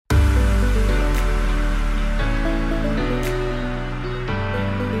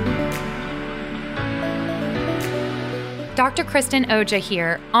Dr. Kristen Oja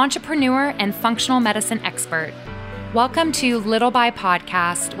here, entrepreneur and functional medicine expert. Welcome to Little by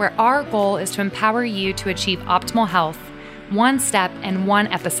Podcast, where our goal is to empower you to achieve optimal health, one step and one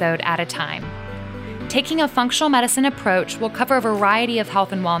episode at a time. Taking a functional medicine approach will cover a variety of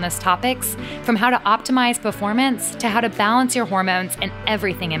health and wellness topics, from how to optimize performance to how to balance your hormones and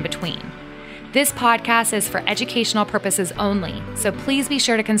everything in between. This podcast is for educational purposes only, so please be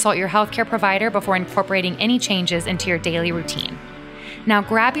sure to consult your healthcare provider before incorporating any changes into your daily routine. Now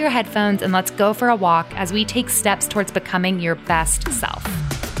grab your headphones and let's go for a walk as we take steps towards becoming your best self.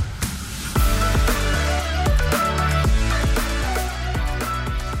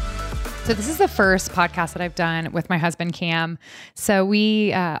 So this is the first podcast that I've done with my husband, Cam. So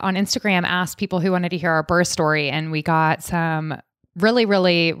we, on Instagram, asked people who wanted to hear our birth story, and we got some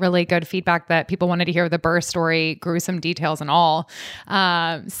really good feedback that people wanted to hear the birth story, gruesome details and all.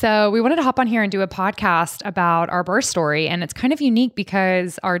 So we wanted to hop on here and do a podcast about our birth story. And it's kind of unique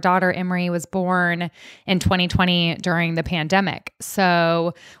because our daughter Emery was born in 2020 during the pandemic.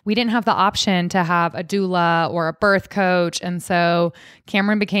 So we didn't have the option to have a doula or a birth coach. And so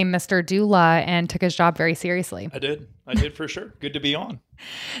Cameron became Mr. Doula and took his job very seriously. I did for sure. Good to be on.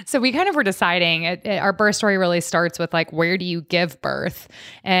 So we kind of were deciding, our birth story really starts with like, where do you give birth?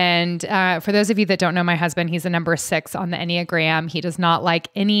 And for those of you that don't know my husband, he's a number 6 on the Enneagram. He does not like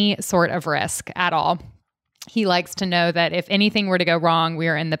any sort of risk at all. He likes to know that if anything were to go wrong, we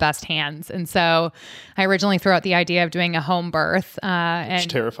are in the best hands. And so I originally threw out the idea of doing a home birth. Which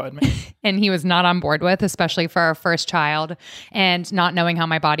terrified me. And he was not on board with, especially for our first child, and not knowing how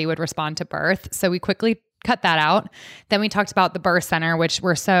my body would respond to birth. So we quickly cut that out. Then we talked about the birth center, which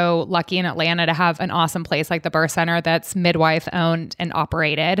we're so lucky in Atlanta to have an awesome place like the birth center that's midwife owned and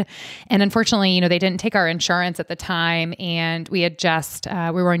operated. And unfortunately, they didn't take our insurance at the time. And we had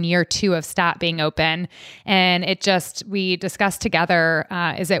we were in year 2 of STAT being open. And we discussed together,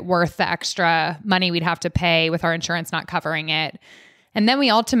 is it worth the extra money we'd have to pay with our insurance not covering it? And then we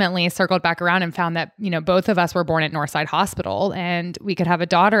ultimately circled back around and found that, both of us were born at Northside Hospital, and we could have a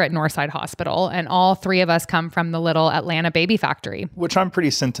daughter at Northside Hospital. And all 3 of us come from the little Atlanta baby factory. Which I'm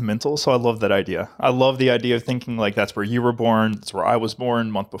pretty sentimental, so I love that idea. I love the idea of thinking like that's where you were born, that's where I was born,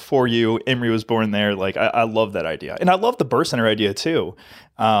 a month before you, Emery was born there. Like I love that idea. And I love the birth center idea too.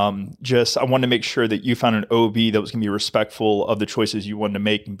 I wanted to make sure that you found an OB that was going to be respectful of the choices you wanted to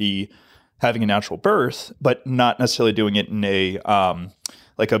make and be having a natural birth, but not necessarily doing it in a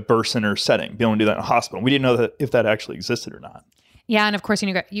like a birth center setting, being able to do that in a hospital. We didn't know if that actually existed or not. Yeah. And of course,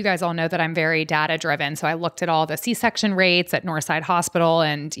 you guys all know that I'm very data driven. So I looked at all the C-section rates at Northside Hospital,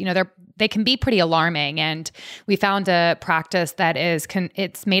 and, they can be pretty alarming. And we found a practice that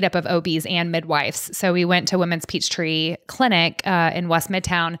it's made up of OBs and midwives. So we went to Women's Peachtree Clinic in West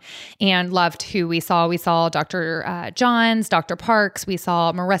Midtown and loved who we saw. We saw Dr. Johns, Dr. Parks. We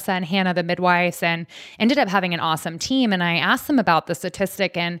saw Marissa and Hannah, the midwives, and ended up having an awesome team. And I asked them about the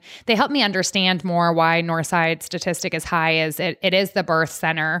statistic, and they helped me understand more why Northside statistic is high. Is it is the birth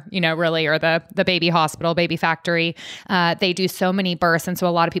center, really, or the baby hospital, baby factory. They do so many births. And so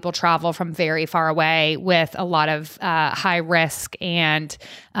a lot of people travel from very far away with a lot of high risk and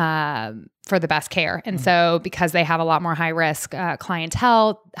for the best care. And so because they have a lot more high risk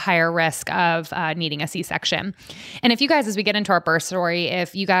clientele, higher risk of needing a C-section. And if you guys, as we get into our birth story,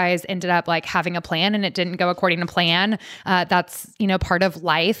 if you guys ended up like having a plan and it didn't go according to plan, that's, part of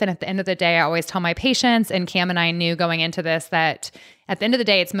life. And at the end of the day, I always tell my patients, and Cam and I knew going into this, that at the end of the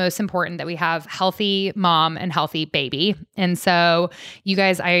day, it's most important that we have healthy mom and healthy baby. And so you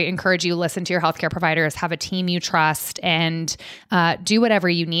guys, I encourage you, listen to your healthcare providers, have a team you trust, and do whatever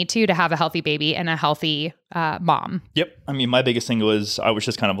you need to have a healthy baby and a healthy mom. Yep. I mean, my biggest thing was I was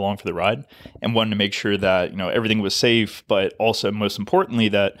just kind of along for the ride and wanted to make sure that, everything was safe, but also most importantly,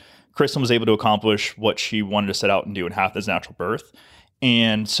 that Kristen was able to accomplish what she wanted to set out and do and have this natural birth.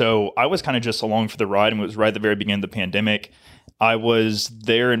 And so I was kind of just along for the ride, and it was right at the very beginning of the pandemic. I was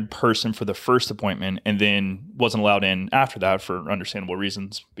there in person for the first appointment and then wasn't allowed in after that for understandable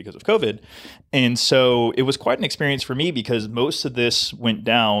reasons because of COVID. And so it was quite an experience for me because most of this went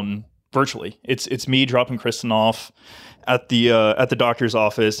down virtually. It's me dropping Kristen off at the doctor's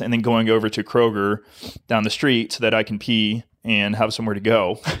office and then going over to Kroger down the street so that I can pee and have somewhere to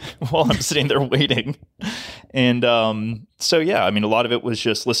go while I'm sitting there waiting. And so, yeah, I mean, a lot of it was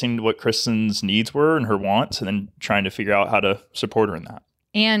just listening to what Kristen's needs were and her wants, and then trying to figure out how to support her in that.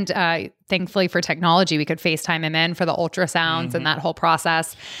 And thankfully for technology, we could FaceTime him in for the ultrasounds and that whole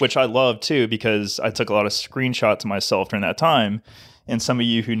process. Which I love too, because I took a lot of screenshots of myself during that time. And some of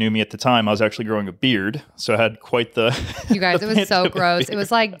you who knew me at the time, I was actually growing a beard. So I had quite the... You guys, the it was so phantom gross. beard. It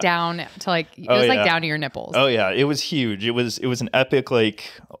was like down to like, it was like down to your nipples. Oh yeah, it was huge. It was an epic,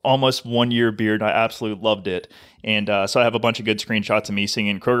 like almost 1 year beard. I absolutely loved it. And so I have a bunch of good screenshots of me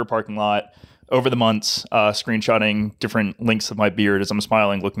singing in Kroger parking lot over the months, screenshotting different lengths of my beard as I'm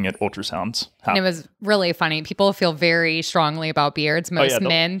smiling, looking at ultrasounds. And it was really funny. People feel very strongly about beards. Most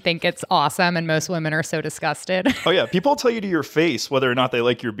men think it's awesome, and most women are so disgusted. Oh yeah, people tell you to your face whether or not they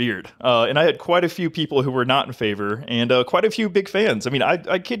like your beard. And I had quite a few people who were not in favor, and quite a few big fans. I mean,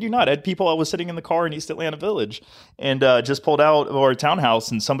 I kid you not. I had people, I was sitting in the car in East Atlanta Village, and just pulled out of our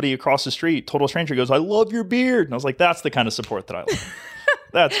townhouse, and somebody across the street, total stranger, goes, "I love your beard." And I was like, that's the kind of support that I like.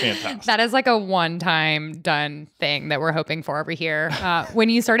 That's fantastic. That is like a one-time done thing that we're hoping for over here. When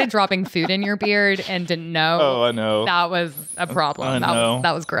you started dropping food in your beard and didn't know, oh, I know, that was a problem.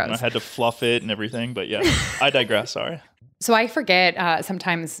 That was gross. And I had to fluff it and everything, but yeah, I digress. Sorry. So I forget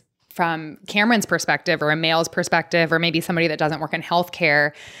sometimes from Cameron's perspective or a male's perspective, or maybe somebody that doesn't work in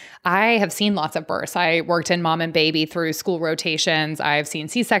healthcare. I have seen lots of births. I worked in mom and baby through school rotations. I've seen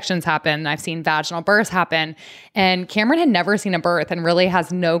C-sections happen. I've seen vaginal births happen. And Cameron had never seen a birth and really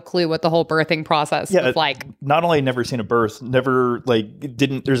has no clue what the whole birthing process was like. Not only never seen a birth, never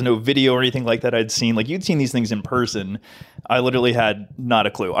there's no video or anything like that I'd seen. Like you'd seen these things in person. I literally had not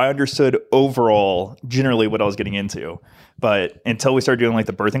a clue. I understood overall, generally what I was getting into. But until we started doing like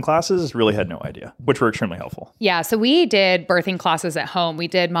the birthing classes, really had no idea, which were extremely helpful. Yeah. So we did birthing classes at home. We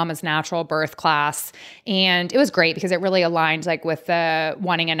did Mama's Natural birth class. And it was great because it really aligned like with the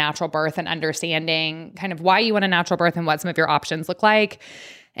wanting a natural birth and understanding kind of why you want a natural birth and what some of your options look like.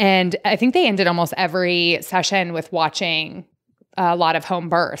 And I think they ended almost every session with watching a lot of home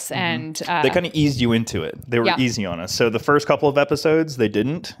births, and they kind of eased you into it. They were easy on us. So the first couple of episodes, they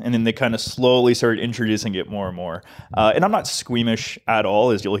didn't, and then they kind of slowly started introducing it more and more. And I'm not squeamish at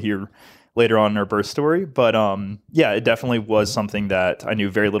all, as you'll hear later on in our birth story. But yeah, it definitely was something that I knew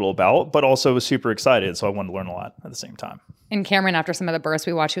very little about, but also was super excited. So I wanted to learn a lot at the same time. And Cameron, after some of the births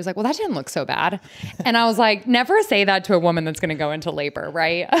we watched, he was like, well, that didn't look so bad. And I was like, never say that to a woman that's going to go into labor,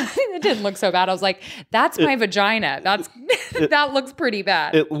 right? It didn't look so bad. I was like, that's my vagina. That looks pretty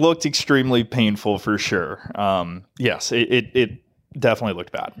bad. It looked extremely painful for sure. Yes, it definitely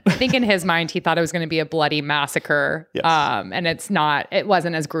looked bad. I think in his mind, he thought it was going to be a bloody massacre. Yes. And it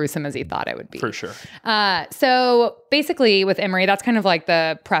wasn't as gruesome as he thought it would be. For sure. So basically with Emory, that's kind of like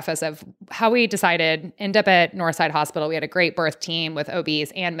the preface of how we decided, end up at Northside Hospital. We had a great birth team with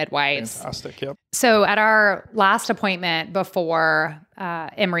OBs and midwives. Fantastic, yep. So at our last appointment before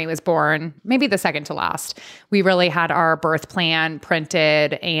Emory was born, maybe the second to last, we really had our birth plan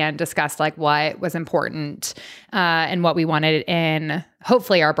printed and discussed like what was important and what we wanted in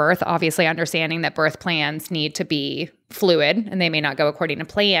hopefully our birth, obviously understanding that birth plans need to be fluid and they may not go according to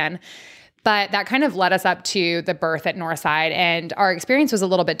plan. But that kind of led us up to the birth at Northside, and our experience was a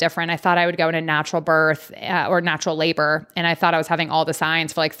little bit different. I thought I would go into natural birth or natural labor, and I thought I was having all the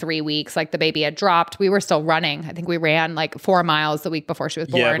signs for like 3 weeks. Like the baby had dropped. We were still running. I think we ran like 4 miles the week before she was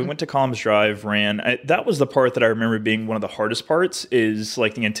born. Yeah, we went to Collins Drive, ran. That was the part that I remember being one of the hardest parts is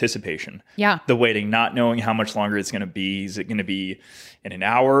like the anticipation. Yeah. The waiting, not knowing how much longer it's going to be. Is it going to be in an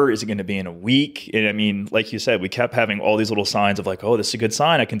hour? Is it going to be in a week? And I mean, like you said, we kept having all these little signs of like, oh, this is a good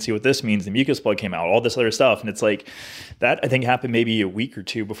sign. I can see what this means. The mucus plug came out, all this other stuff. And it's like that, I think, happened maybe a week or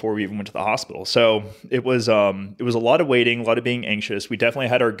two before we even went to the hospital. So it was a lot of waiting, a lot of being anxious. We definitely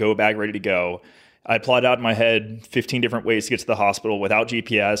had our go bag ready to go. I plotted out in my head 15 different ways to get to the hospital without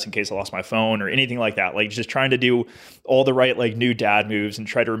GPS in case I lost my phone or anything like that. Like just trying to do all the right like new dad moves and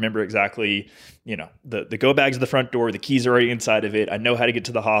try to remember exactly, you know, the go bag's at the front door, the keys are already inside of it. I know how to get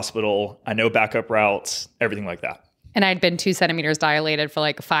to the hospital. I know backup routes, everything like that. And I'd been 2 centimeters dilated for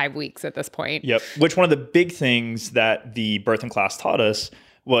like 5 weeks at this point. Yep. Which one of the big things that the birthing class taught us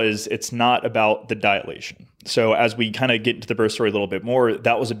was it's not about the dilation. So as we kind of get into the birth story a little bit more,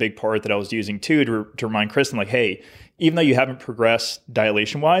 that was a big part that I was using too to remind Kristen, like, hey, even though you haven't progressed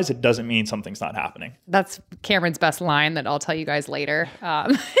dilation-wise, it doesn't mean something's not happening. That's Cameron's best line that I'll tell you guys later,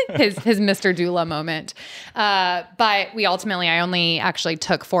 his Mr. Doula moment. But I only actually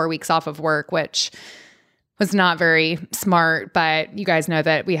took 4 weeks off of work, which was not very smart, but you guys know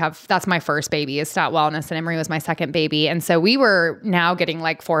that that's my first baby is Stat Wellness, and Emory was my second baby. And so we were now getting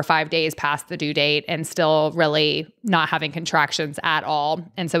like 4 or 5 days past the due date and still really not having contractions at all.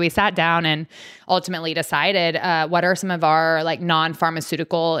 And so we sat down and ultimately decided what are some of our like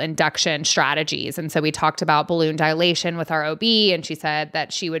non-pharmaceutical induction strategies. And so we talked about balloon dilation with our OB, and she said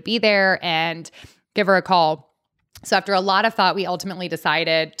that she would be there and give her a call. So after a lot of thought, we ultimately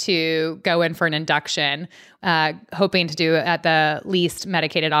decided to go in for an induction, hoping to do it at the least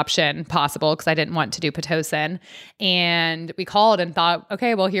medicated option possible because I didn't want to do Pitocin. And we called and thought,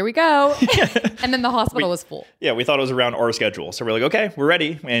 okay, well, here we go. And then the hospital was full. Yeah, we thought it was around our schedule. So we're like, okay, we're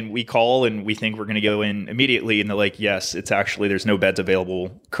ready. And we call and we think we're going to go in immediately. And they're like, yes, it's actually, there's no beds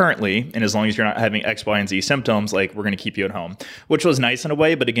available currently. And as long as you're not having X, Y, and Z symptoms, like we're going to keep you at home, which was nice in a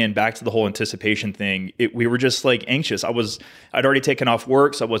way. But again, back to the whole anticipation thing, we were just like anxious. I'd already taken off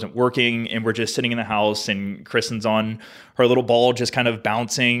work, so I wasn't working. And we're just sitting in the house and Kristen's on her little ball, just kind of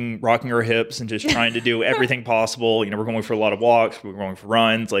bouncing, rocking her hips and just trying to do everything possible. You know, we're going for a lot of walks, we're going for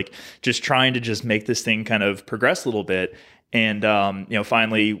runs, like just trying to just make this thing kind of progress a little bit. And, you know,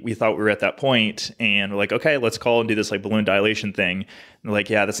 finally we thought we were at that point and we're like, okay, let's call and do this like balloon dilation thing. And they're like,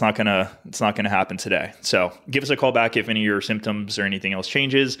 yeah, it's not gonna happen today. So give us a call back if any of your symptoms or anything else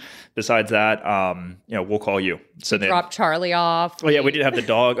changes. Besides that, you know, we'll call you. So they dropped Charlie off. Oh yeah, we didn't have the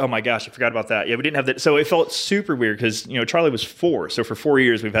dog. Oh my gosh, I forgot about that. Yeah, we didn't have that. So it felt super weird because, you know, Charlie was 4. So for 4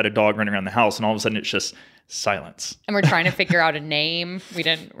 years we've had a dog running around the house and all of a sudden it's just silence. And we're trying to figure out a name. We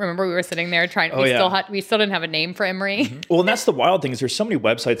didn't remember we were sitting there trying. We still didn't have a name for Emery. Mm-hmm. Well, and that's the wild thing is there's so many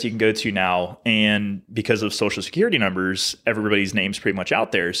websites you can go to now, and because of social security numbers, everybody's name's pretty much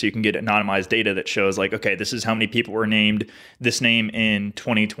out there. So you can get anonymized data that shows like, okay, this is how many people were named this name in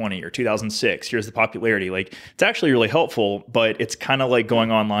 2020 or 2006. Here's the popularity. Like it's actually really helpful, but it's kind of like going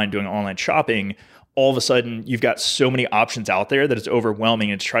online, doing online shopping. All of a sudden, you've got so many options out there that it's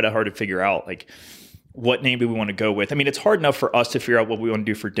overwhelming, and it's hard to figure out like, what name do we want to go with? I mean, it's hard enough for us to figure out what we want to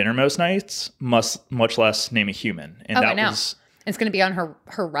do for dinner most nights, much less name a human. And it's going to be on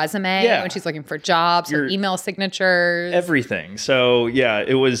her resume when she's looking for jobs, her email signatures, everything. So yeah,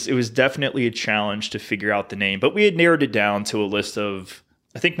 it was definitely a challenge to figure out the name, but we had narrowed it down to a list of,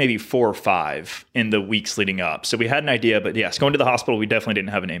 I think maybe 4 or 5 in the weeks leading up. So we had an idea, but yes, going to the hospital, we definitely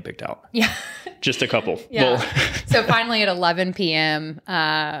didn't have a name picked out. Yeah. Just a couple. Yeah. Well, so finally at 11 p.m.,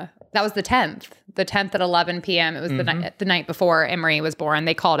 that was the 10th. The 10th at 11 p.m. It was the night before Emery was born.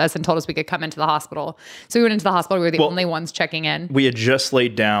 They called us and told us we could come into the hospital. So we went into the hospital. We were the only ones checking in. We had just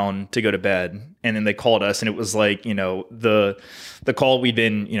laid down to go to bed, and then they called us, and it was like, you know, the call we'd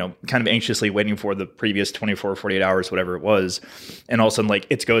been, you know, kind of anxiously waiting for the previous 24, 48 hours, whatever it was. And all of a sudden, like,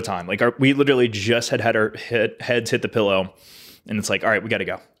 it's go time. Like, we literally just had our heads hit the pillow, and it's like, all right, we got to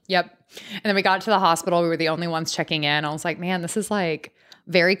go. Yep. And then we got to the hospital. We were the only ones checking in. I was like, man, this is like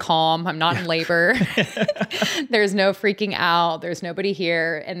very calm. I'm not in labor. There's no freaking out. There's nobody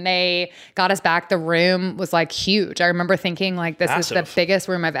here. And they got us back. The room was like huge. I remember thinking like, this is the biggest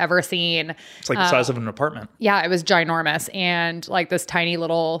room I've ever seen. It's like the size of an apartment. Yeah, it was ginormous. And like this tiny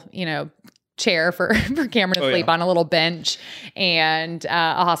little, you know, chair for Cameron to sleep on, a little bench, and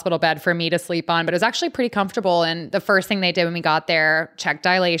a hospital bed for me to sleep on. But it was actually pretty comfortable. And the first thing they did when we got there, check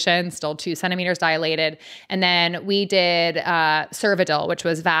dilation, still 2 centimeters dilated. And then we did Cervidil, which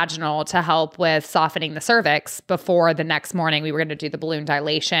was vaginal to help with softening the cervix before the next morning we were going to do the balloon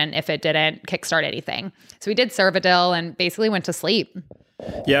dilation if it didn't kickstart anything. So we did Cervidil and basically went to sleep.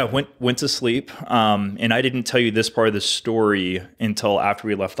 Yeah, went to sleep. And I didn't tell you this part of the story until after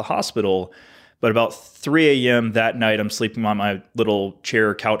we left the hospital. But about 3 a.m. that night, I'm sleeping on my little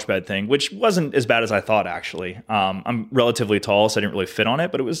chair couch bed thing, which wasn't as bad as I thought, actually. I'm relatively tall, so I didn't really fit on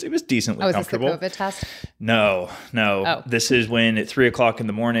it, but it was decently comfortable. Was this the COVID test? No. Oh. This is when at 3 o'clock in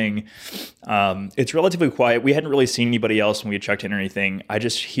the morning, it's relatively quiet. We hadn't really seen anybody else when we had checked in or anything. I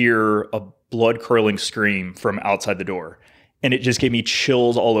just hear a blood-curdling scream from outside the door. And it just gave me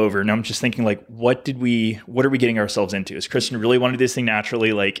chills all over. And I'm just thinking, like, what are we getting ourselves into? Is Kristen really want to do this thing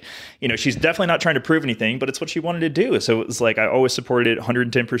naturally? Like, you know, she's definitely not trying to prove anything, but it's what she wanted to do. So it was like, I always supported it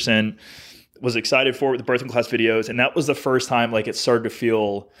 110%, was excited for it with the birthing class videos. And that was the first time, like, it started to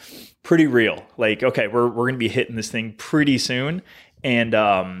feel pretty real. Like, okay, we're going to be hitting this thing pretty soon. And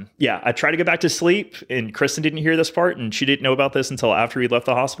I tried to go back to sleep, and Kristen didn't hear this part, and she didn't know about this until after we left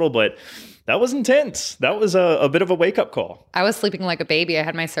the hospital. But that was intense. That was a bit of a wake-up call. I was sleeping like a baby. I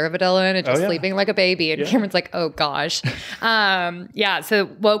had my Cervidil in and just sleeping like a baby. And Cameron's like, oh, gosh. So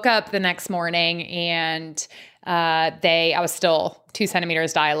woke up the next morning, and I was still 2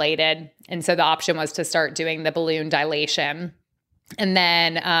 centimeters dilated. And so the option was to start doing the balloon dilation. And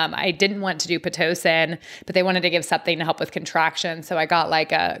then I didn't want to do Pitocin, but they wanted to give something to help with contraction. So I got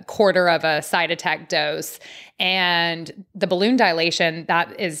like a quarter of a Cytotec dose. And the balloon dilation,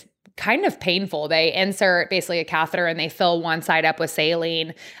 that is kind of painful. They insert basically a catheter and they fill one side up with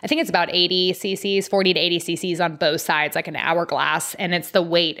saline. I think it's about 80 cc's, 40 to 80 cc's on both sides, like an hourglass. And it's the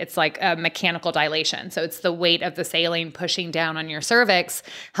weight. It's like a mechanical dilation. So it's the weight of the saline pushing down on your cervix,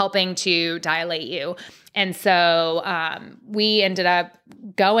 helping to dilate you. And so we ended up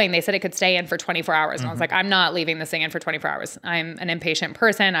going. They said it could stay in for 24 hours. And I was like, I'm not leaving this thing in for 24 hours. I'm an impatient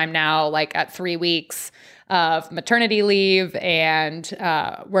person. I'm now like at 3 weeks of maternity leave, and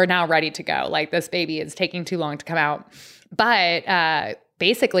we're now ready to go. Like, this baby is taking too long to come out. But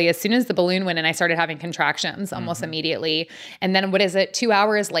basically, as soon as the balloon went in, I started having contractions almost immediately. And then what is it, 2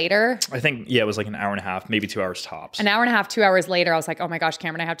 hours later? I think, yeah, it was like an hour and a half, maybe 2 hours tops. An hour and a half, 2 hours later, I was like, oh my gosh,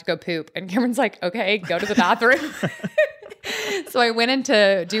 Cameron, I have to go poop. And Cameron's like, okay, go to the bathroom. So I went in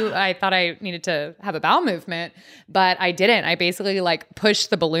I thought I needed to have a bowel movement, but I didn't. I basically like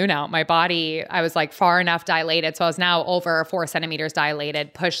pushed the balloon out. My body, I was like far enough dilated. So I was now over 4 centimeters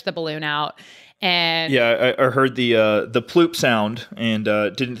dilated, pushed the balloon out. And yeah, I heard the ploop sound and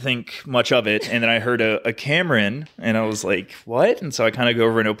didn't think much of it. And then I heard a Cameron, and I was like, what? And so I kind of go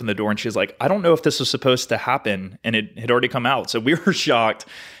over and open the door, and she's like, I don't know if this was supposed to happen. And it had already come out. So we were shocked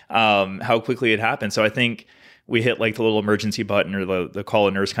how quickly it happened. So I think we hit like the little emergency button or the call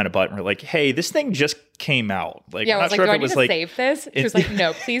a nurse kind of button. We're like, hey, this thing just came out. Like, yeah, I was like, do I need to like, save this? She was like,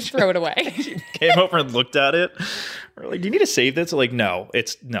 no, please throw it away. She came over and looked at it. We're like, do you need to save this? Like, no,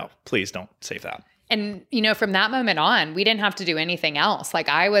 please don't save that. And, you know, from that moment on, we didn't have to do anything else. Like,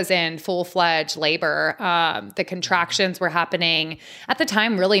 I was in full-fledged labor. The contractions were happening at the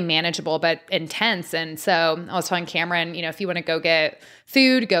time, really manageable, but intense. And so I was telling Cameron, you know, if you want to go get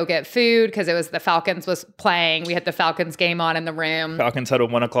food, because it was the Falcons was playing. We had the Falcons game on in the room. Falcons had a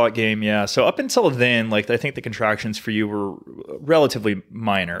 1:00 game. Yeah. So up until then, like, I think the contractions for you were relatively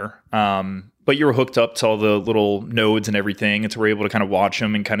minor. But you were hooked up to all the little nodes and everything, and so we're able to kind of watch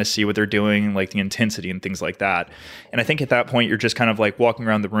them and kind of see what they're doing, like the intensity and things like that. And I think at that point, you're just kind of like walking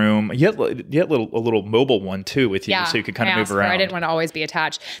around the room. You had a little mobile one too with you, so you could kind of move around. I didn't want to always be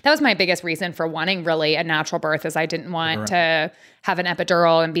attached. That was my biggest reason for wanting really a natural birth, is I didn't want to have an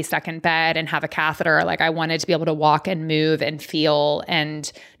epidural and be stuck in bed and have a catheter. Like, I wanted to be able to walk and move and feel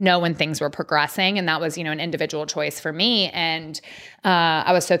and know when things were progressing. And that was, you know, an individual choice for me. And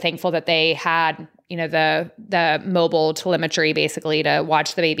I was so thankful that they had, you know, the mobile telemetry basically to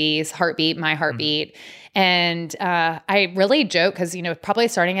watch the baby's heartbeat, my heartbeat. And I really joke because, you know, probably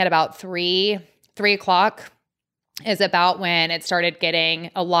starting at about 3 o'clock is about when it started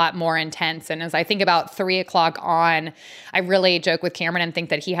getting a lot more intense. And as I think about 3 o'clock on, I really joke with Cameron and think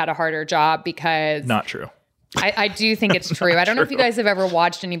that he had a harder job because... Not true. I do think it's true. I don't know if you guys have ever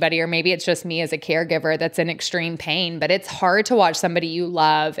watched anybody, or maybe it's just me as a caregiver that's in extreme pain, but it's hard to watch somebody you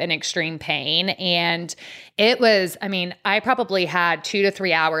love in extreme pain. And it was, I mean, I probably had 2 to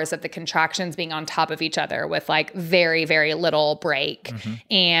 3 hours of the contractions being on top of each other with like very, very little break.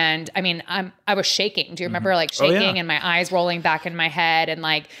 And I mean, I was shaking. Do you remember like shaking and my eyes rolling back in my head and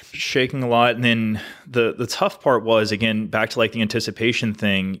like shaking a lot? And then the tough part was, again, back to like the anticipation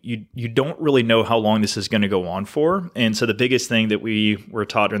thing, you don't really know how long this is going to go on for. And so the biggest thing that we were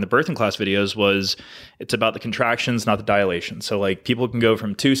taught during the birthing class videos was it's about the contractions, not the dilation. So like people can go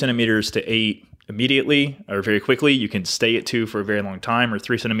from 2 centimeters to 8 immediately or very quickly. You can stay at 2 for a very long time, or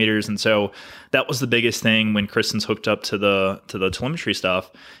 3 centimeters. And so that was the biggest thing when Kristen's hooked up to the telemetry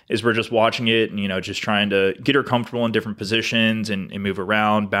stuff, is we're just watching it and, you know, just trying to get her comfortable in different positions and move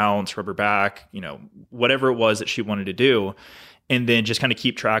around, balance, rub her back, you know, whatever it was that she wanted to do. And then just kind of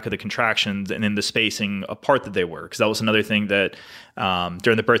keep track of the contractions and then the spacing apart that they were. Because that was another thing that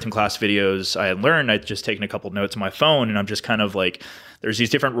during the birthing class videos I had learned. I'd just taken a couple notes on my phone, and I'm just kind of like, there's these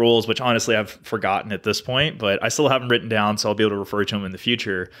different rules, which honestly I've forgotten at this point, but I still have them written down, so I'll be able to refer to them in the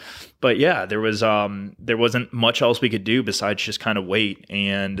future. But yeah, there wasn't much else we could do besides just kind of wait.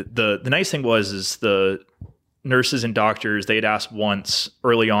 And the nice thing is the nurses and doctors, they'd asked once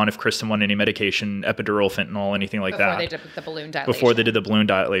early on if Kristen wanted any medication, epidural, fentanyl, anything like that. Before they did the balloon dilation. Before they did the balloon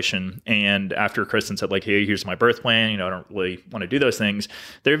dilation. And after Kristen said like, hey, here's my birth plan, you know, I don't really want to do those things,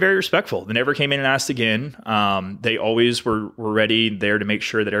 they're very respectful. They never came in and asked again. They always were ready there to make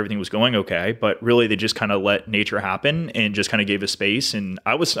sure that everything was going okay. But really, they just kind of let nature happen and just kind of gave us space. And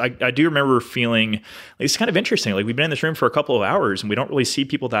I do remember feeling like it's kind of interesting. Like, we've been in this room for a couple of hours and we don't really see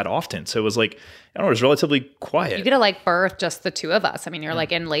people that often. So it was like, I don't know, it was relatively quiet. You get to like birth just the two of us. I mean, you're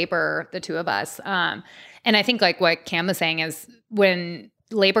like in labor, the two of us. And I think like what Cam was saying is when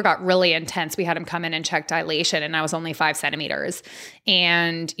labor got really intense, we had him come in and check dilation, and I was only 5 centimeters.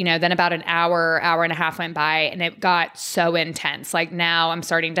 And, you know, then about an hour and a half went by, and it got so intense. Like, now I'm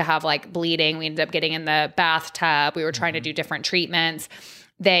starting to have like bleeding. We ended up getting in the bathtub. We were trying to do different treatments.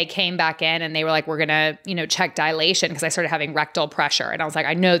 they came back in and they were like, we're going to, check dilation, because I started having rectal pressure. And I was like,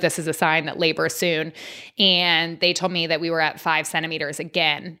 I know this is a sign that labor is soon. And they told me that we were at 5 centimeters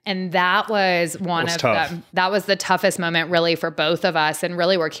again. And that was that was the toughest moment really for both of us, and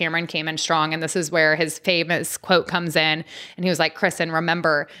really where Cameron came in strong. And this is where his famous quote comes in. And he was like, Kristen,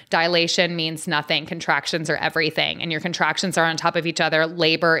 remember, dilation means nothing. Contractions are everything. And your contractions are on top of each other.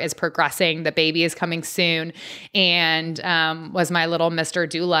 Labor is progressing. The baby is coming soon. And was my little Mr.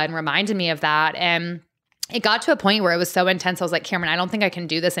 doula, and reminded me of that. And it got to a point where it was so intense. I was like, Cameron, I don't think I can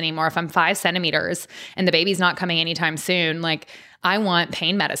do this anymore. If I'm 5 centimeters and the baby's not coming anytime soon, like, I want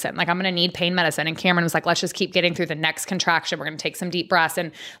pain medicine. Like, I'm going to need pain medicine. And Cameron was like, let's just keep getting through the next contraction. We're going to take some deep breaths.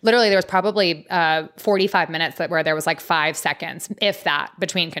 And literally there was probably 45 minutes where there was like 5 seconds, if that,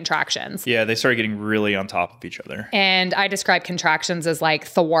 between contractions. Yeah, they started getting really on top of each other. And I describe contractions as like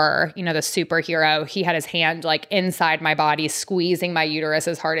Thor, the superhero. He had his hand like inside my body, squeezing my uterus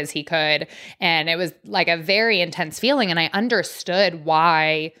as hard as he could. And it was like a very intense feeling. And I understood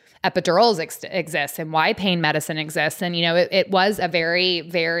why epidurals exist and why pain medicine exists. And, it was a very,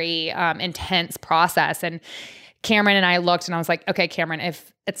 very intense process. And Cameron and I looked, and I was like, okay, Cameron,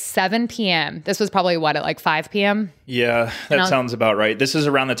 if it's 7 p.m., this was probably at like 5 p.m.? Yeah, that sounds about right. This is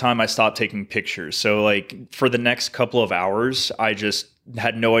around the time I stopped taking pictures. So like for the next couple of hours, I just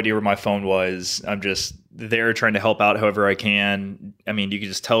had no idea where my phone was. I'm just there trying to help out however I can. I mean, you could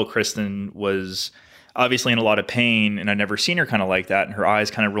just tell Kristen was obviously in a lot of pain, and I'd never seen her kind of like that, and her eyes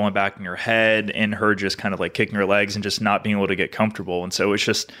kind of rolling back in her head, and her just kind of like kicking her legs and just not being able to get comfortable. And so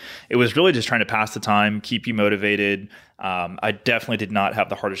it was really just trying to pass the time, keep you motivated. I definitely did not have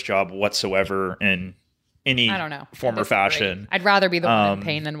the hardest job whatsoever in any form or fashion. I'd rather be the one in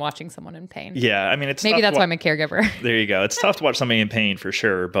pain than watching someone in pain. Yeah, I mean, it's maybe that's why I'm a caregiver. There you go. It's tough to watch somebody in pain for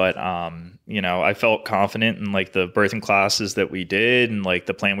sure, but I felt confident in like the birthing classes that we did, and like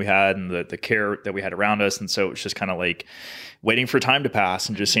the plan we had, and the care that we had around us. And so it's just kind of like waiting for time to pass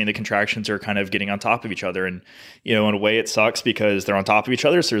and just seeing the contractions are kind of getting on top of each other. And in a way it sucks because they're on top of each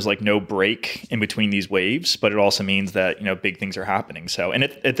other, so there's like no break in between these waves, but it also means that big things are happening. So, and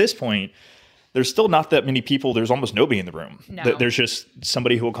at this point, there's still not that many people. There's almost nobody in the room. No. There's just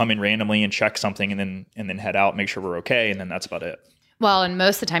somebody who will come in randomly and check something and then head out, make sure we're okay. And then that's about it. Well, and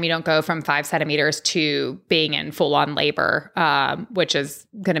most of the time you don't go from 5 centimeters to being in full on labor, which is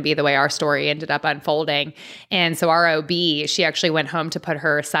going to be the way our story ended up unfolding. And so our OB, she actually went home to put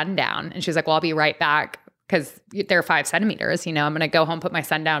her son down, and she was like, well, I'll be right back, because they're 5 centimeters. I'm going to go home, put my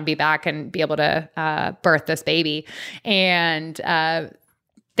son down, be back, and be able to birth this baby. And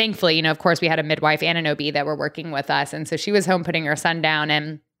thankfully, of course, we had a midwife and an OB that were working with us. And so she was home putting her son down,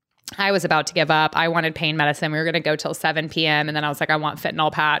 and I was about to give up. I wanted pain medicine. We were going to go till 7 p.m. And then I was like, I want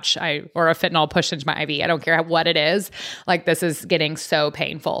fentanyl patch or a fentanyl push into my IV. I don't care what it is. Like, this is getting so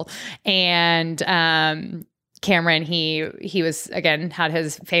painful. And Cameron, he was, again, had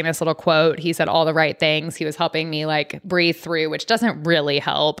his famous little quote. He said all the right things. He was helping me like breathe through, which doesn't really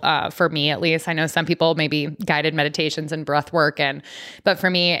help for me, at least. I know some people maybe guided meditations and breath work, but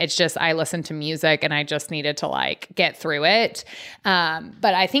for me, it's just, I listened to music and I just needed to like get through it. But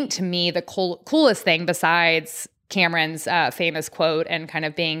I think to me, the coolest thing besides Cameron's famous quote and kind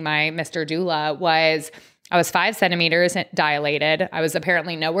of being my Mr. Doula was, I was 5 centimeters dilated. I was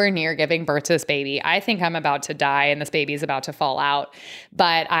apparently nowhere near giving birth to this baby. I think I'm about to die and this baby is about to fall out.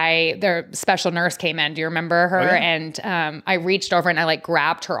 But their special nurse came in. Do you remember her? Oh, yeah. And I reached over and I like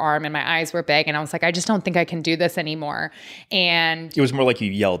grabbed her arm, and my eyes were big. And I was like, I just don't think I can do this anymore. And it was more like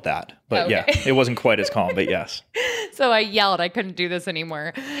you yelled that. But okay. Yeah, it wasn't quite as calm, but yes. So I yelled, I couldn't do this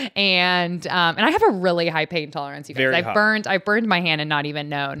anymore. And I have a really high pain tolerance, you guys. Very high. I've burned my hand and not even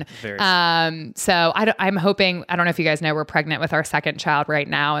known. Very so I'm hoping, I don't know if you guys know, we're pregnant with our second child right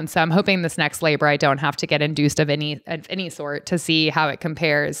now. And so I'm hoping this next labor, I don't have to get induced of any sort to see how it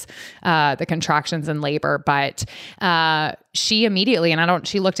compares, the contractions in labor. But, she immediately,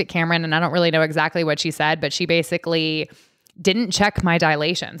 she looked at Cameron, and I don't really know exactly what she said, but she basically didn't check my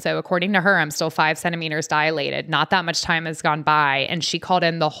dilation. So according to her, I'm still 5 centimeters dilated. Not that much time has gone by. And she called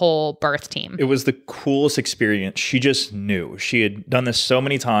in the whole birth team. It was the coolest experience. She just knew. She had done this so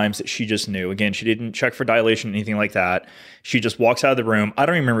many times that she just knew. Again, she didn't check for dilation, anything like that. She just walks out of the room. I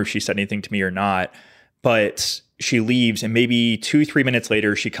don't remember if she said anything to me or not, but she leaves, and maybe 2-3 minutes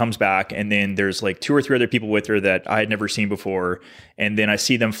later, she comes back, and then there's like 2 or 3 other people with her that I had never seen before. And then I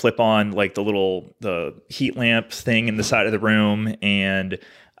see them flip on like the heat lamp thing in the side of the room, and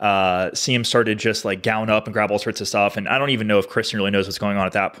Siem started just like gown up and grab all sorts of stuff. And I don't even know if Kristen really knows what's going on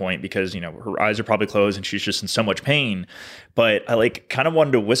at that point because, you know, her eyes are probably closed and she's just in so much pain. But I like kind of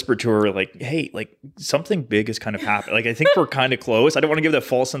wanted to whisper to her like, hey, like something big is kind of happening. Like, I think we're kind of close. I don't want to give that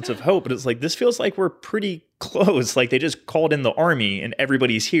false sense of hope, but it's like, this feels like we're pretty close. Like they just called in the army and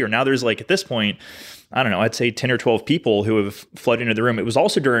everybody's here. Now there's like, at this point, I don't know, I'd say 10 or 12 people who have flooded into the room. It was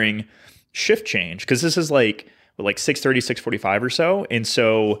also during shift change because this is like 6:30, 6:45 or so. And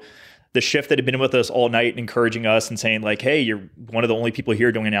so the shift that had been with us all night, encouraging us and saying like, hey, you're one of the only people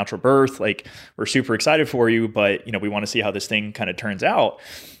here doing a natural birth. Like, we're super excited for you, but you know, we want to see how this thing kind of turns out.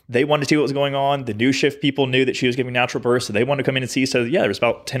 They wanted to see what was going on. The new shift people knew that she was giving natural birth, so they wanted to come in and see. So yeah, there was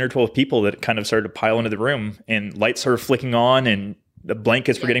about 10 or 12 people that kind of started to pile into the room, and lights started flicking on and the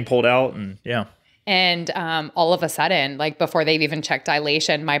blankets were getting pulled out, and yeah. And all of a sudden, like before they've even checked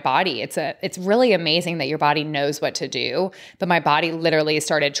dilation, my body, it's really amazing that your body knows what to do. But my body literally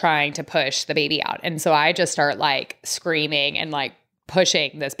started trying to push the baby out. And so I just start like screaming and like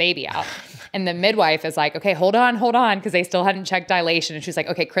pushing this baby out. And the midwife is like, okay, hold on, because they still hadn't checked dilation. And she's like,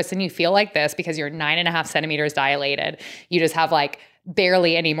 okay, Kristen, you feel like this because you're 9.5 centimeters dilated. You just have like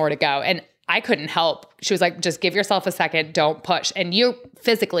barely any more to go. And I couldn't help. She was like, just give yourself a second, don't push. And you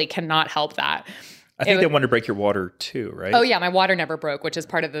physically cannot help that. I think they wanted to break your water too, right? Oh yeah, my water never broke, which is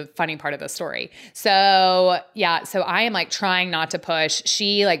part of the funny part of the story. So yeah, so I am like trying not to push.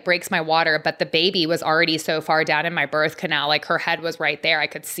 She like breaks my water, but the baby was already so far down in my birth canal, like her head was right there. I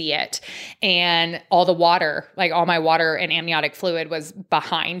could see it. And all the water, like all my water and amniotic fluid was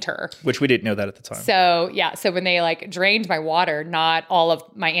behind her. Which we didn't know that at the time. So yeah, so when they like drained my water, not all of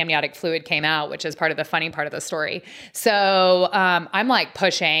my amniotic fluid came out, which is part of the funny part of the story. So I'm like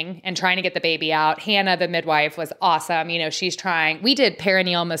pushing and trying to get the baby out. Hannah, the midwife, was awesome. You know, she's trying. We did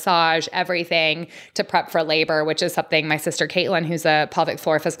perineal massage, everything to prep for labor, which is something my sister Caitlin, who's a pelvic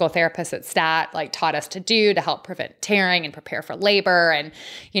floor physical therapist at STAT, like taught us to do to help prevent tearing and prepare for labor. And,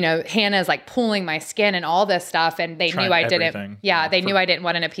 you know, Hannah's like pulling my skin and all this stuff. And they knew I didn't. Yeah, they knew I didn't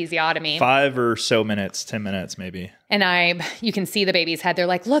want an episiotomy. 5 or so minutes, 10 minutes maybe. And you can see the baby's head. They're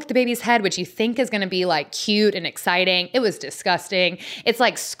like, look, the baby's head, which you think is going to be like cute and exciting. It was disgusting. It's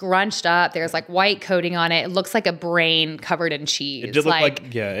like scrunched up. There's like white coating on it. It looks like a brain covered in cheese. It did look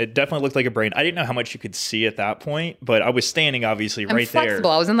like, yeah, it definitely looked like a brain. I didn't know how much you could see at that point, but I was standing obviously right there. I'm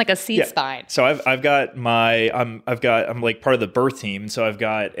flexible. I was in like a seat spine. So I've got I'm like part of the birth team. So I've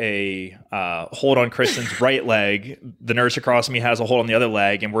got a hold on Kristen's right leg. The nurse across me has a hold on the other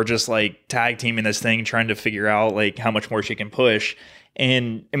leg, and we're just like tag teaming this thing, trying to figure out like how much more she can push.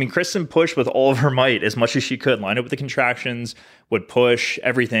 And I mean, Kristen pushed with all of her might as much as she could, line up with the contractions, would push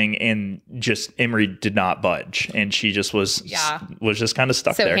everything, and just Emery did not budge. And she just was just kind of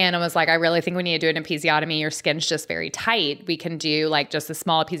stuck there. So Hannah was like, I really think we need to do an episiotomy. Your skin's just very tight. We can do like just a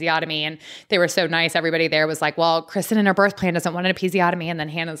small episiotomy. And they were so nice. Everybody there was like, well, Kristen in her birth plan doesn't want an episiotomy. And then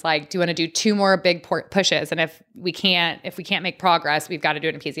Hannah's like, do you want to do 2 more big pushes? And if we can't make progress, we've got to do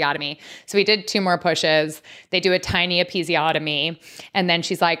an episiotomy. So we did 2 more pushes. They do a tiny episiotomy. And then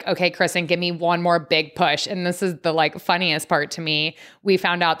she's like, okay, Kristen, give me 1 more big push. And this is the like funniest part to me. We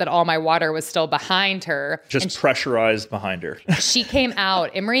found out that all my water was still behind her. Just pressurized behind her. She came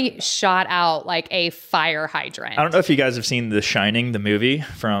out. Emery shot out like a fire hydrant. I don't know if you guys have seen The Shining, the movie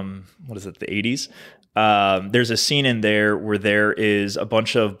from, what is it, the 80s? There's a scene in there where there is a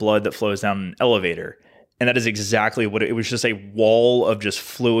bunch of blood that flows down an elevator. And that is exactly what it was. Just a wall of just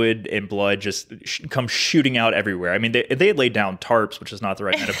fluid and blood just come shooting out everywhere. I mean, they had laid down tarps, which is not the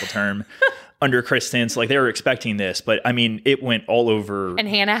right medical term, under Kristen. So like they were expecting this, but I mean, it went all over. And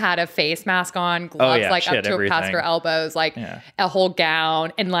Hannah had a face mask on, gloves like up to past her elbows, like a whole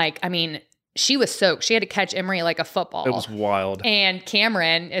gown. And like, I mean, she was soaked. She had to catch Emery like a football. It was wild. And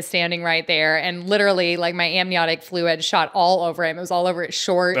Cameron is standing right there, and literally, like my amniotic fluid shot all over him. It was all over his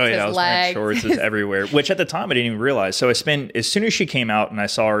shorts, his legs, shorts, is everywhere. Which at the time I didn't even realize. So as soon as she came out and I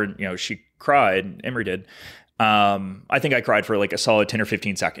saw her, you know, she cried. Emery did. I think I cried for like a solid 10 or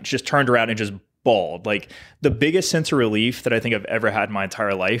 15 seconds. Just turned around and just bawled. Like the biggest sense of relief that I think I've ever had in my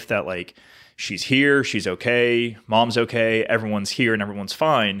entire life. That like she's here, she's okay, mom's okay, everyone's here, and everyone's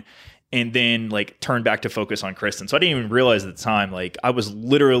fine. And then like turned back to focus on Kristen. So I didn't even realize at the time, like I was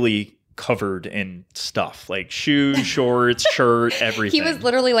literally covered in stuff, like shoes, shorts, shirt, everything. He was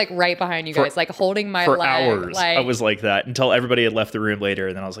literally like right behind you guys, like holding my for leg. hours. Like, I was like that until everybody had left the room later,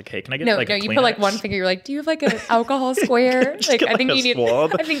 and then I was like, "Hey, can I get a you Kleenex? put like one finger. You're like, do you have like an alcohol square? Like, I think you need.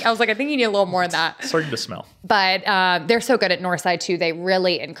 swab. I think you need a little more than that. Starting to smell. But they're so good at Northside too. They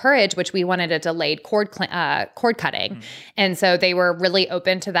really encourage, which we wanted a delayed cord cutting, and so they were really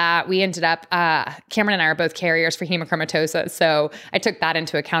open to that. We ended up Cameron and I are both carriers for hemochromatosis, so I took that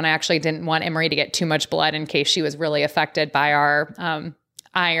into account. I actually didn't want Emery to get too much blood in case she was really affected by our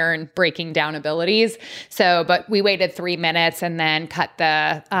iron breaking down abilities. So, but we waited 3 minutes and then cut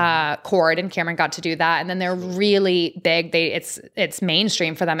the cord, and Cameron got to do that. And then they're really big. It's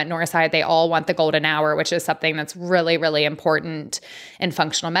mainstream for them at Northside. They all want the golden hour, which is something that's really, really important in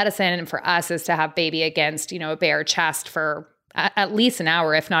functional medicine. And for us is to have baby against, a bare chest for at least an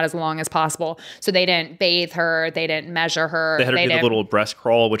hour, if not as long as possible. So they didn't bathe her. They didn't measure her. They had her do the little breast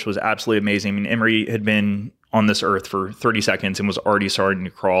crawl, which was absolutely amazing. I mean, Emery had been on this earth for 30 seconds and was already starting to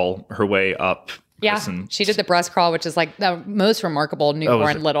crawl her way up. Yeah, she did the breast crawl, which is like the most remarkable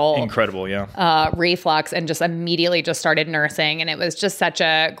newborn little incredible, reflux, and just immediately just started nursing, and it was just such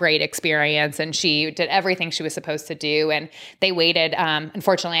a great experience. And she did everything she was supposed to do, and they waited.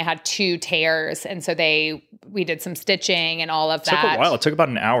 Unfortunately, I had 2 tears, and so we did some stitching and all of that. It took a while. It took about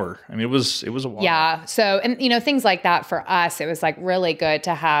an hour. I mean, it was a while. Yeah. So, and things like that for us, it was like really good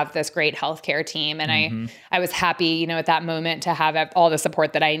to have this great healthcare team, and I was happy, at that moment to have all the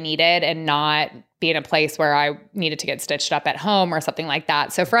support that I needed and not be in a place where I needed to get stitched up at home or something like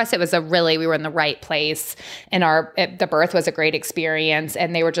that. So for us, it was we were in the right place, and the birth was a great experience,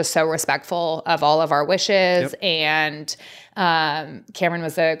 and they were just so respectful of all of our wishes. Yep. And Cameron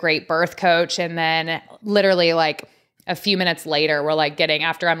was a great birth coach. And then literally like a few minutes later, we're like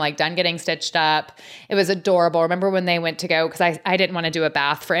after I'm like done getting stitched up. It was adorable. Remember when they went to go, because I didn't want to do a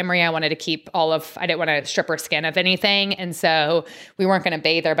bath for Emery. I wanted to keep I didn't want to strip her skin of anything. And so we weren't going to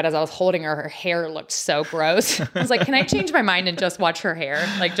bathe her, but as I was holding her hair looked so gross. I was like, can I change my mind and just watch her hair?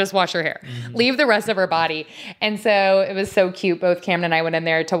 Like just wash her hair, leave the rest of her body. And so it was so cute. Both Cameron and I went in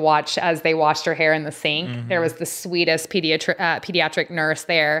there to watch as they washed her hair in the sink. There was the sweetest pediatric nurse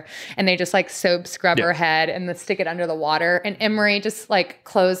there, and they just like soap scrub her head and then stick it under the water, and Emery just like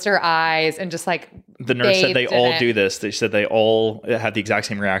closed her eyes and just like the nurse said they all do this. They said they all had the exact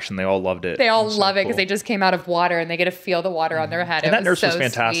same reaction. They all loved it. They all love it because they just came out of water and they get to feel the water on their head. And that nurse was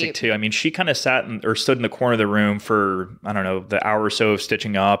fantastic too. I mean, she kind of sat or stood in the corner of the room for, I don't know, the hour or so of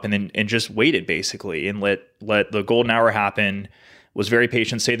stitching up, and just waited basically and let the golden hour happen. Was very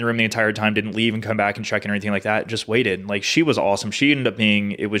patient, stayed in the room the entire time, didn't leave and come back and check in or anything like that. Just waited. Like, she was awesome. She ended up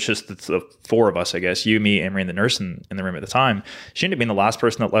being, it was just the 4 of us, I guess, you, me, Emery, and the nurse in the room at the time. She ended up being the last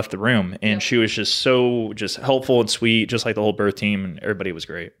person that left the room. And she was just so helpful and sweet, just like the whole birth team, and everybody was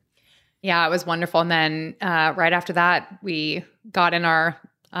great. Yeah, it was wonderful. And then right after that, we got in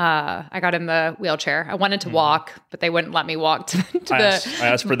I got in the wheelchair. I wanted to walk, but they wouldn't let me walk I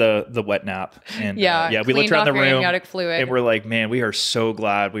asked for the wet nap. And we looked around the room amniotic fluid. And we're like, man, we are so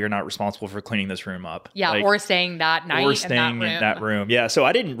glad we are not responsible for cleaning this room up. Yeah, like, or staying that night in that room. Yeah, so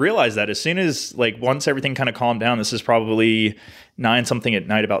I didn't realize that. As soon as, once everything kind of calmed down, this is probably 9 something at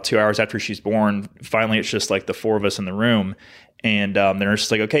night, about 2 hours after she's born. Finally, it's just like the 4 of us in the room. And the nurse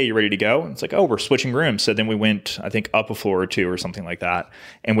is like, okay, you ready to go? And it's like, oh, we're switching rooms. So then we went, I think, up a floor or 2 or something like that,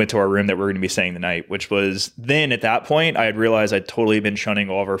 and went to our room that we're going to be staying the night, which was then at that point, I had realized I'd totally been shunning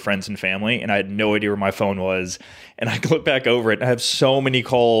all of our friends and family, and I had no idea where my phone was. And I look back over it, and I have so many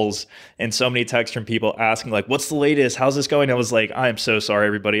calls and so many texts from people asking, like, what's the latest? How's this going? I was like, I am so sorry,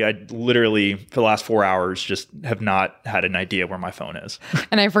 everybody. I literally, for the last 4 hours, just have not had an idea where my phone is.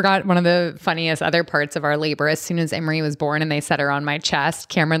 And I forgot one of the funniest other parts of our labor. As soon as Emery was born and they set her on my chest,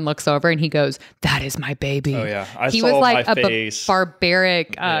 Cameron looks over and he goes, "That is my baby." Oh yeah, he was like a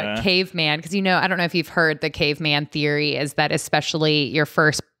barbaric caveman, because I don't know if you've heard the caveman theory is that especially your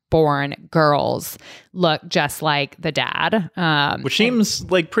firstborn girls look just like the dad, which seems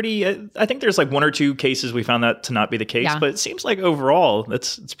like pretty. I think there's 1 or 2 cases we found that to not be the case, but it seems like overall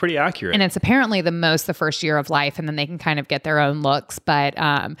it's pretty accurate. And it's apparently the first year of life, and then they can kind of get their own looks. But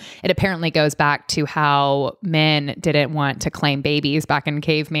it apparently goes back to how men didn't want to claim babies back in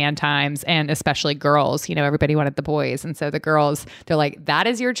caveman times, and especially girls. Everybody wanted the boys, and so the girls, they're like, "That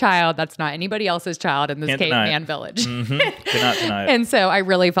is your child. That's not anybody else's child in this caveman village." Cannot deny it. And so I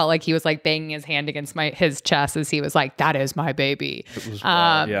really felt like he was like banging his hand against his chest as he was like, "That is my baby." It was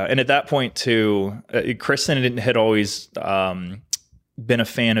yeah. And at that point too, Kristen had always been a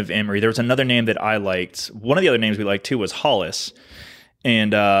fan of Emery. There was another name that I liked. One of the other names we liked too was Hollis.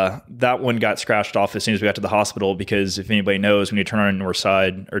 And that one got scratched off as soon as we got to the hospital, because if anybody knows, when you turn on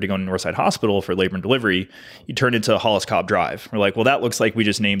Northside or to go to Northside Hospital for labor and delivery, you turn into Hollis Cobb Drive. We're like, well, that looks like we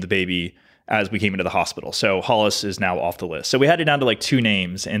just named the baby as we came into the hospital. So Hollis is now off the list. So we had it down to like 2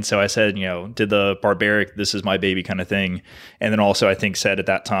 names. And so I said, did the barbaric, this is my baby kind of thing. And then also I think said at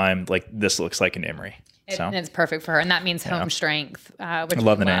that time, like, this looks like an Emery. And it's perfect for her. And that means home strength, which I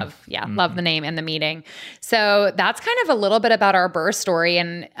love the name. Yeah, love the name and the meeting. So that's kind of a little bit about our birth story.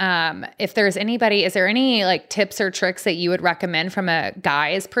 And if there's anybody, is there any like tips or tricks that you would recommend from a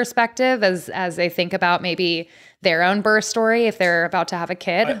guy's perspective as they think about maybe their own birth story if they're about to have a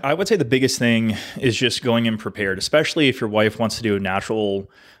kid? I would say the biggest thing is just going in prepared, especially if your wife wants to do a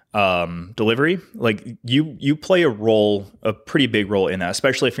natural delivery. Like you play a pretty big role in that,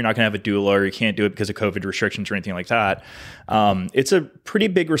 especially if you're not going to have a doula or you can't do it because of COVID restrictions or anything like that. It's a pretty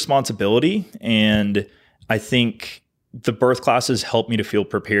big responsibility. And I think the birth classes helped me to feel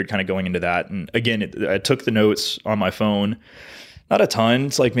prepared kind of going into that. And again, I took the notes on my phone. Not a ton.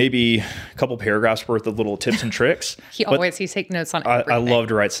 It's like maybe a couple paragraphs worth of little tips and tricks. He take notes on everything. I love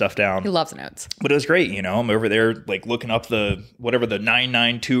to write stuff down. He loves notes. But it was great. I'm over there like looking up the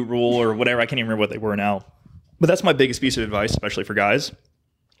 992 rule or whatever. I can't even remember what they were now. But that's my biggest piece of advice, especially for guys,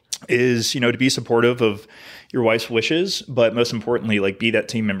 is, to be supportive of your wife's wishes, but most importantly, like be that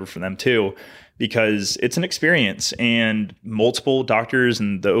team member for them too, because it's an experience. And multiple doctors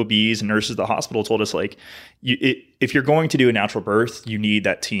and the OBs and nurses at the hospital told us, like, if you're going to do a natural birth, you need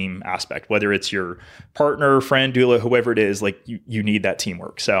that team aspect, whether it's your partner, friend, doula, whoever it is, like you need that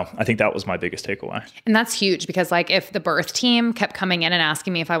teamwork. So I think that was my biggest takeaway. And that's huge, because like if the birth team kept coming in and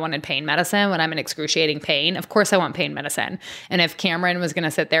asking me if I wanted pain medicine when I'm in excruciating pain, of course I want pain medicine. And if Cameron was going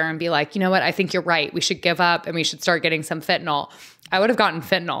to sit there and be like, you know what, I think you're right, we should give up and we should start getting some fentanyl, I would have gotten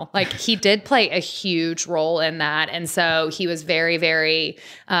fentanyl. Like he did play a huge role in that. And so he was very, very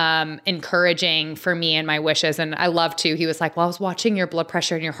encouraging for me and my wishes. And I love to, he was like, well, I was watching your blood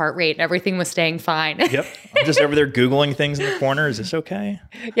pressure and your heart rate and everything was staying fine. Yep. I'm just over there Googling things in the corner. Is this okay?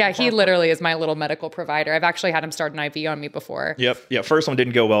 Yeah. He literally is my little medical provider. I've actually had him start an IV on me before. Yep. Yeah. First one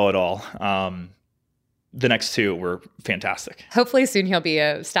didn't go well at all. The next 2 were fantastic. Hopefully soon he'll be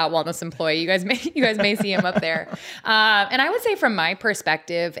a Stout Wellness employee. You guys may see him up there. And I would say from my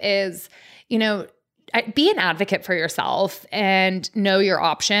perspective is, be an advocate for yourself and know your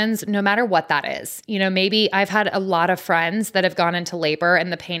options, no matter what that is. Maybe I've had a lot of friends that have gone into labor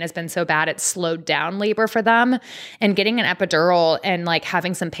and the pain has been so bad it's slowed down labor for them. And getting an epidural and like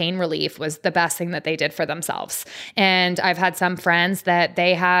having some pain relief was the best thing that they did for themselves. And I've had some friends that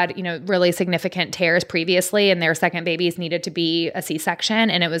they had, really significant tears previously and their second babies needed to be a C-section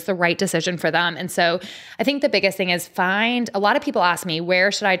and it was the right decision for them. And so I think the biggest thing is a lot of people ask me,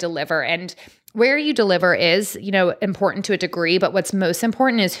 where should I deliver? And where you deliver is, important to a degree, but what's most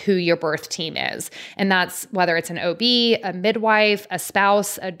important is who your birth team is. And that's whether it's an OB, a midwife, a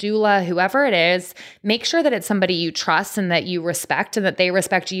spouse, a doula, whoever it is, make sure that it's somebody you trust and that you respect and that they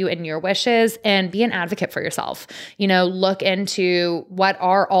respect you and your wishes, and be an advocate for yourself. Look into what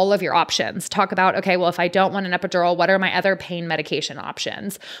are all of your options. Talk about, okay, well, if I don't want an epidural, what are my other pain medication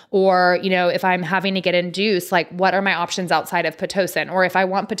options? Or, if I'm having to get induced, like what are my options outside of Pitocin? Or if I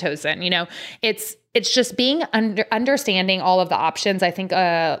want Pitocin, it's just being understanding all of the options. I think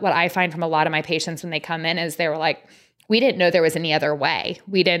what I find from a lot of my patients when they come in is they were like, we didn't know there was any other way.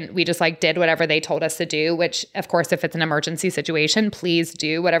 We just like did whatever they told us to do, which of course, if it's an emergency situation, please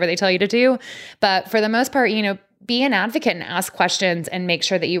do whatever they tell you to do. But for the most part, be an advocate and ask questions and make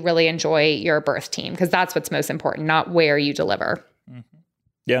sure that you really enjoy your birth team, because that's what's most important, not where you deliver. Mm-hmm.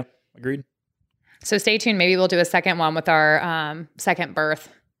 Yeah, agreed. So stay tuned. Maybe we'll do a second one with our second birth.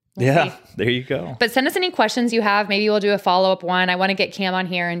 Yeah, there you go. But send us any questions you have. Maybe we'll do a follow-up one. I want to get Cam on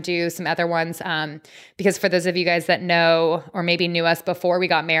here and do some other ones because for those of you guys that know or maybe knew us before we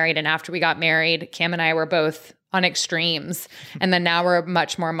got married and after we got married, Cam and I were both on extremes. And then now we're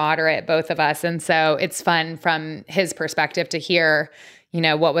much more moderate, both of us. And so it's fun from his perspective to hear,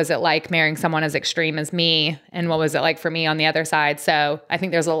 what was it like marrying someone as extreme as me? And what was it like for me on the other side? So I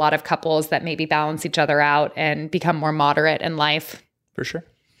think there's a lot of couples that maybe balance each other out and become more moderate in life. For sure.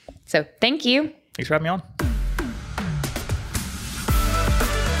 So thank you. Thanks for having me on.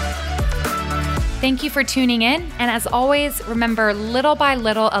 Thank you for tuning in. And as always, remember, little by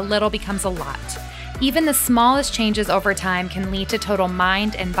little, a little becomes a lot. Even the smallest changes over time can lead to total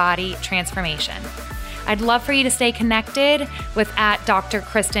mind and body transformation. I'd love for you to stay connected with @Dr.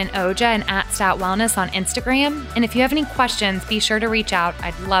 Kristen Oja and @Stout Wellness on Instagram. And if you have any questions, be sure to reach out.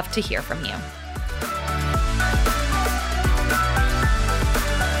 I'd love to hear from you.